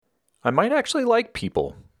I might actually like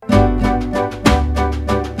people.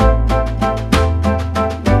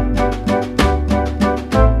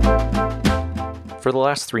 For the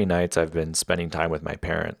last 3 nights, I've been spending time with my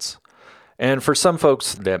parents. And for some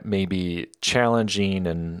folks, that may be challenging,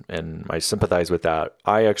 and I sympathize with that.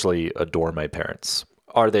 I actually adore my parents.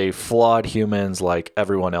 Are they flawed humans like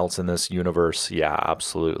everyone else in this universe? Yeah,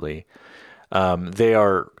 absolutely. They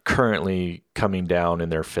are currently coming down in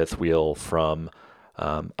their fifth wheel from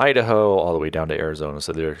Idaho all the way down to Arizona.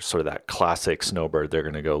 So they're sort of that classic snowbird. They're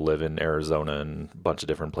going to go live in Arizona and a bunch of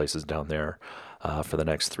different places down there for the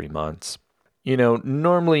next 3 months. You know,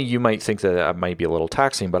 normally you might think that might be a little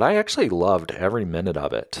taxing, but I actually loved every minute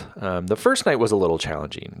of it. The first night was a little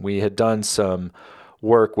challenging. We had done some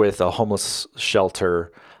work with a homeless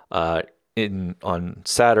shelter on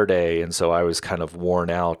Saturday, and so I was kind of worn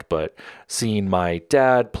out, but seeing my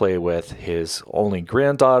dad play with his only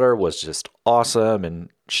granddaughter was just awesome, and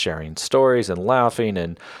sharing stories and laughing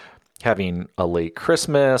and having a late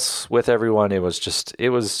Christmas with everyone. It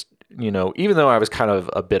was, even though I was kind of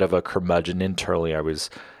a bit of a curmudgeon internally, I was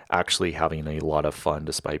actually having a lot of fun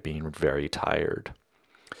despite being very tired.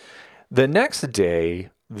 The next day,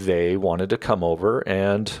 they wanted to come over,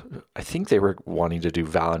 and I think they were wanting to do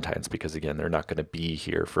Valentine's because, again, they're not going to be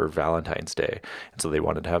here for Valentine's Day. And so they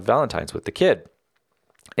wanted to have Valentine's with the kid.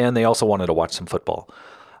 And they also wanted to watch some football.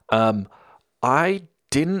 I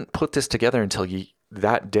didn't put this together until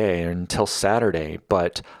that day, until Saturday,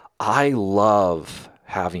 but I love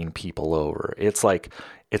having people over. It's like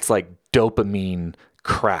dopamine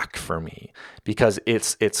crack for me because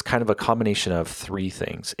it's kind of a combination of 3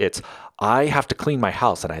 things. It's I have to clean my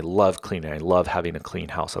house, and I love cleaning. I love having a clean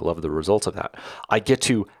house. I love the results of that. I get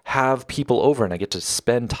to have people over, and I get to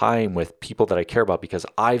spend time with people that I care about because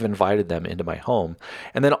I've invited them into my home.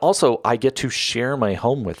 And then also I get to share my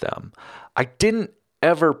home with them. I didn't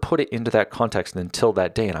ever put it into that context until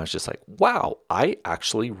that day. And I was just like, wow, I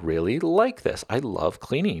actually really like this. I love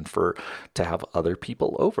cleaning to have other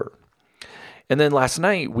people over. And then last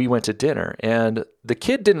night we went to dinner, and the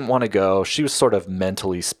kid didn't want to go. She was sort of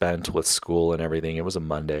mentally spent with school and everything. It was a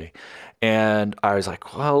Monday. And I was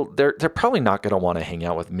like, well, they're probably not going to want to hang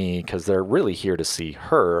out with me because they're really here to see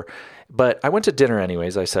her. But I went to dinner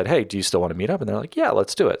anyways. I said, hey, do you still want to meet up? And they're like, yeah,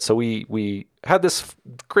 let's do it. So we had this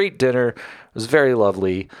great dinner. It was very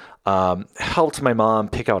lovely. Helped my mom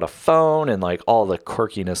pick out a phone and like all the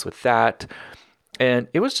quirkiness with that. And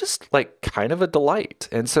it was just like kind of a delight.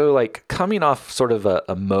 And so like coming off sort of a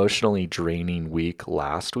emotionally draining week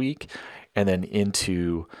last week and then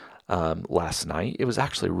into last night, it was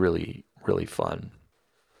actually really, really fun.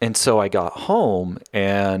 And so I got home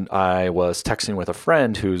and I was texting with a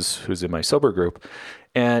friend who's in my sober group.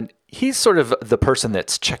 And he's sort of the person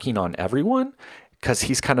that's checking on everyone because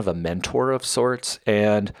he's kind of a mentor of sorts.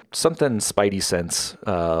 And something Spidey sense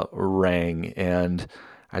rang, and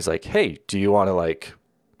I was like, hey, do you want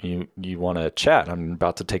to you want to chat? I'm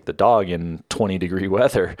about to take the dog in 20-degree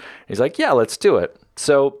weather. He's like, yeah, let's do it.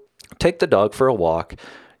 So take the dog for a walk,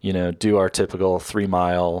 do our typical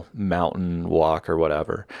 3-mile mountain walk or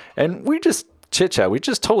whatever. And we just chit chat. We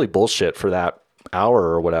just totally bullshit for that hour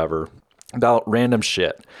or whatever about random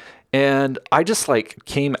shit. And I just like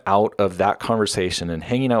came out of that conversation and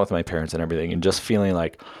hanging out with my parents and everything and just feeling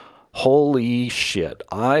like, holy shit,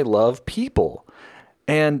 I love people.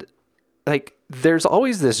 And like, there's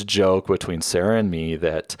always this joke between Sarah and me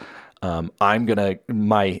that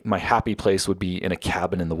my happy place would be in a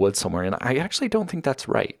cabin in the woods somewhere. And I actually don't think that's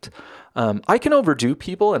right. I can overdo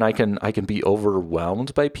people and I can be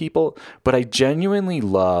overwhelmed by people, but I genuinely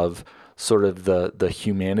love sort of the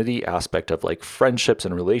humanity aspect of like friendships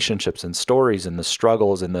and relationships and stories and the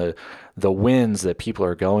struggles and the wins that people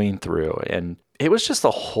are going through. And it was just a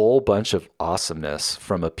whole bunch of awesomeness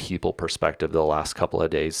from a people perspective the last couple of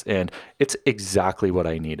days. And it's exactly what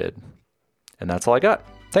I needed. And that's all I got.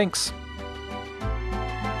 Thanks.